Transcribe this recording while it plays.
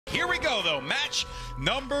Here we go, though. Match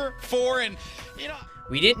number 4, and, you know...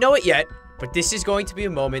 We didn't know it yet, but this is going to be a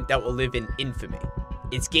moment that will live in infamy.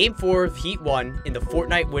 It's Game 4 of Heat 1 in the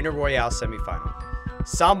Fortnite Winter Royale semifinal.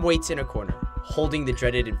 Sam waits in a corner, holding the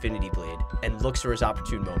dreaded Infinity Blade, and looks for his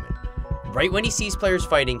opportune moment. Right when he sees players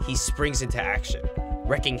fighting, he springs into action,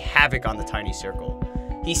 wreaking havoc on the tiny circle.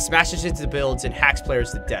 He smashes into the builds and hacks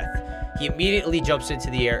players to death. He immediately jumps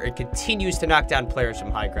into the air and continues to knock down players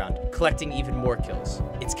from high ground, collecting even more kills.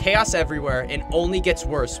 It's chaos everywhere and only gets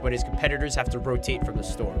worse when his competitors have to rotate from the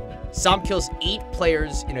storm. Sam kills 8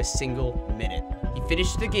 players in a single minute. He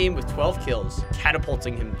finished the game with 12 kills,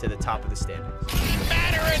 catapulting him to the top of the standings. Doesn't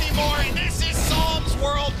matter anymore. This is Sam's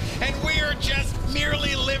world, and we are just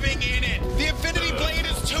merely living in it. The Infinity Blade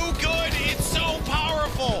is too good. It's so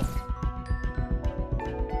powerful.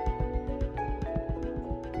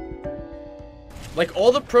 Like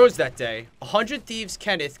all the pros that day, 100 Thieves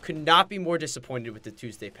Kenneth could not be more disappointed with the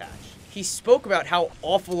Tuesday patch. He spoke about how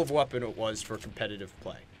awful of a weapon it was for competitive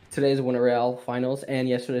play. Today's Winter Royale finals and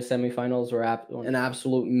yesterday's semifinals were an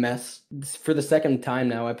absolute mess. For the second time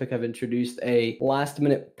now, Epic have introduced a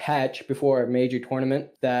last-minute patch before a major tournament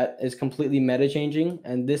that is completely meta-changing.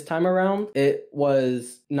 And this time around, it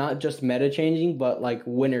was not just meta-changing, but like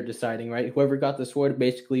winner deciding, right? Whoever got the sword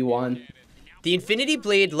basically won. The Infinity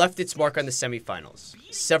Blade left its mark on the semifinals.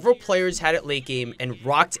 Several players had it late game and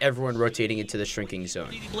rocked everyone rotating into the shrinking zone.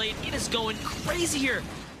 It is going crazy here.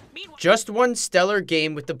 Just one stellar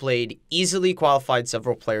game with the Blade easily qualified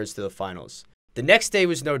several players to the finals. The next day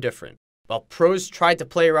was no different. While pros tried to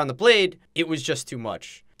play around the Blade, it was just too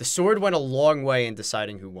much. The sword went a long way in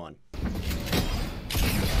deciding who won.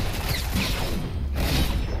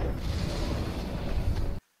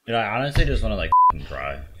 You know, I honestly just want to like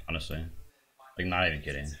cry, honestly. Like, not even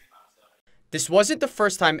kidding. This wasn't the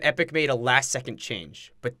first time Epic made a last-second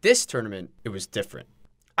change, but this tournament, it was different.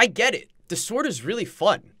 I get it. The sword is really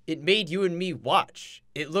fun. It made you and me watch.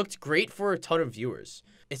 It looked great for a ton of viewers.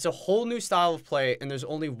 It's a whole new style of play, and there's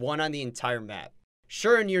only one on the entire map.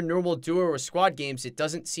 Sure, in your normal duo or squad games, it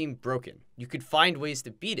doesn't seem broken. You could find ways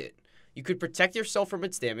to beat it. You could protect yourself from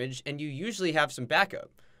its damage, and you usually have some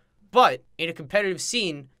backup. But in a competitive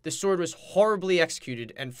scene, the sword was horribly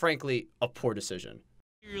executed and, frankly, a poor decision.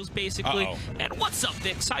 Basically. And what's up,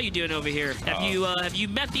 Vix? How you doing over here? Have you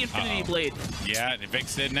met the Infinity Blade? Yeah,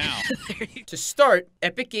 Vix did now. To start,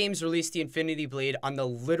 Epic Games released the Infinity Blade on the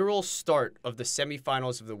literal start of the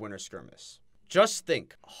semifinals of the Winter Skirmish. Just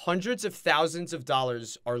think, hundreds of thousands of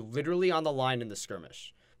dollars are literally on the line in the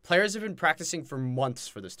skirmish. Players have been practicing for months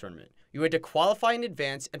for this tournament. You had to qualify in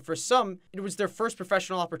advance, and for some, it was their first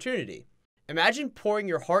professional opportunity. Imagine pouring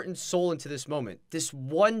your heart and soul into this moment, this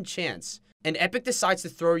one chance, and Epic decides to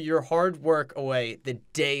throw your hard work away the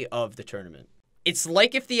day of the tournament. It's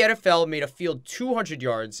like if the NFL made a field 200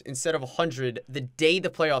 yards instead of 100 the day the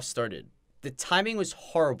playoffs started. The timing was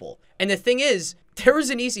horrible. And the thing is, there was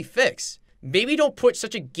an easy fix. Maybe don't put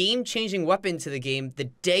such a game-changing weapon to the game the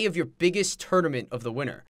day of your biggest tournament of the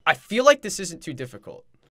winter. I feel like this isn't too difficult.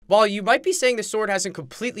 While you might be saying the sword hasn't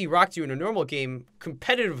completely rocked you in a normal game,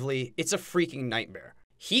 competitively, it's a freaking nightmare.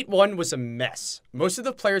 Heat 1 was a mess. Most of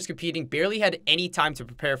the players competing barely had any time to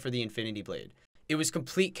prepare for the Infinity Blade. It was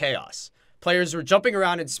complete chaos. Players were jumping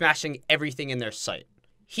around and smashing everything in their sight.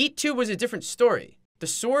 Heat 2 was a different story. The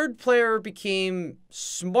sword player became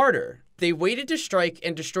smarter. They waited to strike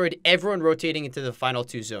and destroyed everyone rotating into the final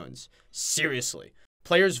 2 zones. Seriously.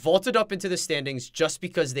 Players vaulted up into the standings just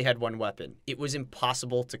because they had one weapon. It was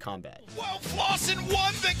impossible to combat. Well, Flossin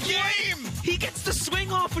won the game! He gets the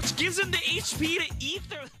swing off, which gives him the HP to eat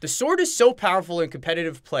their... The sword is so powerful in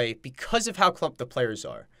competitive play because of how clumped the players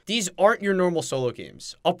are. These aren't your normal solo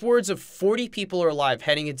games. Upwards of 40 people are alive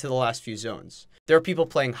heading into the last few zones. There are people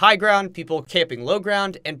playing high ground, people camping low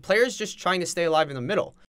ground, and players just trying to stay alive in the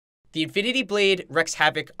middle. The Infinity Blade wreaks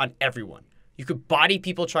havoc on everyone. You could body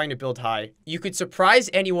people trying to build high. You could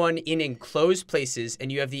surprise anyone in enclosed places,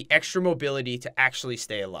 and you have the extra mobility to actually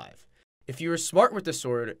stay alive. If you were smart with the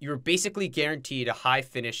sword, you were basically guaranteed a high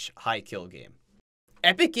finish, high kill game.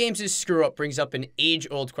 Epic Games' screw-up brings up an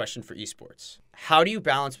age-old question for esports. How do you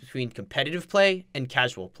balance between competitive play and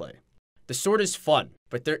casual play? The sword is fun,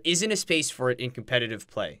 but there isn't a space for it in competitive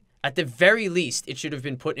play. At the very least, it should have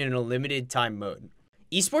been put in a limited time mode.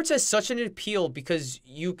 Esports has such an appeal because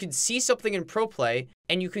you can see something in pro play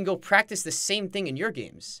and you can go practice the same thing in your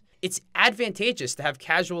games. It's advantageous to have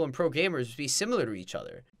casual and pro gamers be similar to each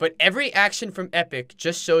other. But every action from Epic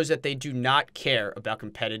just shows that they do not care about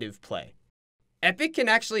competitive play. Epic can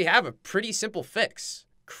actually have a pretty simple fix.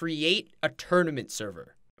 Create a tournament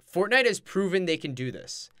server. Fortnite has proven they can do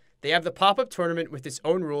this. They have the pop-up tournament with its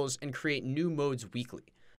own rules and create new modes weekly.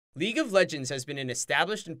 League of Legends has been an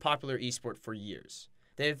established and popular esport for years.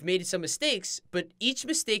 They have made some mistakes, but each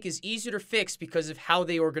mistake is easier to fix because of how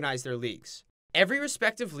they organize their leagues. Every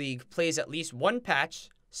respective league plays at least one patch,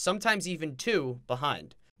 sometimes even two,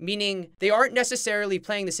 behind. Meaning, they aren't necessarily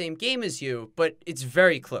playing the same game as you, but it's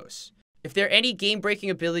very close. If there are any game-breaking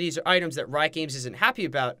abilities or items that Riot Games isn't happy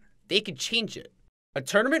about, they could change it. A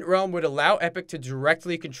tournament realm would allow Epic to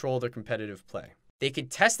directly control their competitive play. They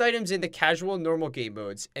could test items in the casual and normal game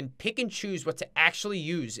modes and pick and choose what to actually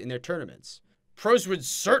use in their tournaments. Pros would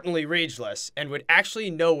certainly rage less and would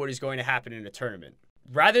actually know what is going to happen in a tournament.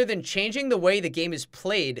 Rather than changing the way the game is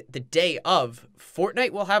played the day of,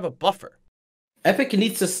 Fortnite will have a buffer. Epic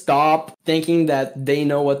needs to stop thinking that they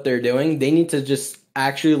know what they're doing. They need to just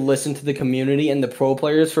actually listen to the community and the pro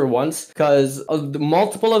players for once, because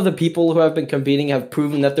multiple of the people who have been competing have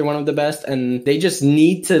proven that they're one of the best, and they just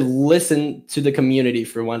need to listen to the community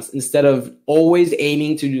for once instead of always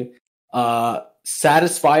aiming to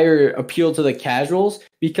satisfy or appeal to the casuals.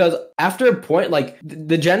 Because after a point, like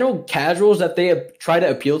the general casuals that they try to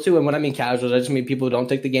appeal to, and when I mean casuals, I just mean people who don't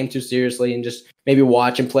take the game too seriously and just maybe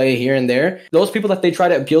watch and play here and there. Those people that they try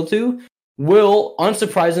to appeal to will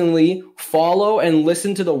unsurprisingly follow and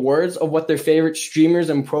listen to the words of what their favorite streamers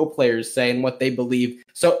and pro players say and what they believe.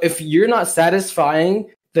 So if you're not satisfying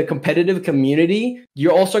the competitive community,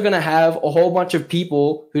 you're also going to have a whole bunch of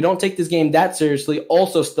people who don't take this game that seriously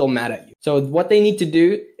also still mad at you. So what they need to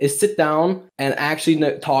do is sit down and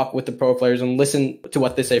actually talk with the pro players and listen to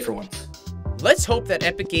what they say for once. Let's hope that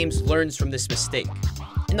Epic Games learns from this mistake.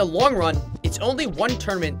 In the long run, it's only one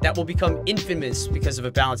tournament that will become infamous because of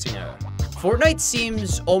a balancing error. Fortnite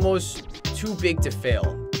seems almost too big to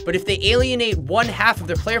fail, but if they alienate one half of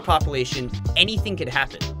their player population, anything could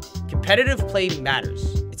happen. Competitive play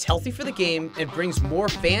matters. It's healthy for the game and brings more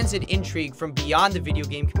fans and intrigue from beyond the video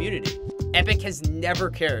game community. Epic has never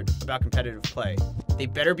cared about competitive play. They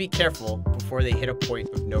better be careful before they hit a point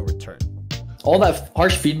of no return. All that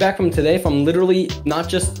harsh feedback from today, from literally not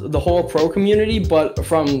just the whole pro community, but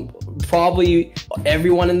from probably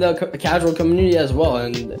everyone in the casual community as well.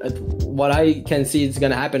 And what I can see is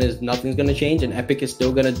going to happen is nothing's going to change, and Epic is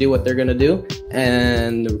still going to do what they're going to do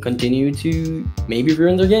and continue to maybe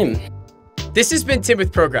ruin their game. This has been Tim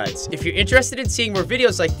with ProGuides. If you're interested in seeing more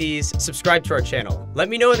videos like these, subscribe to our channel. Let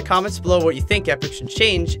me know in the comments below what you think Epic should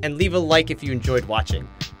change, and leave a like if you enjoyed watching.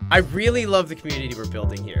 I really love the community we're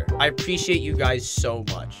building here. I appreciate you guys so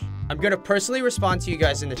much. I'm going to personally respond to you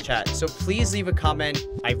guys in the chat, so please leave a comment.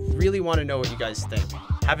 I really want to know what you guys think.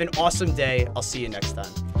 Have an awesome day. I'll see you next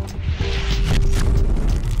time.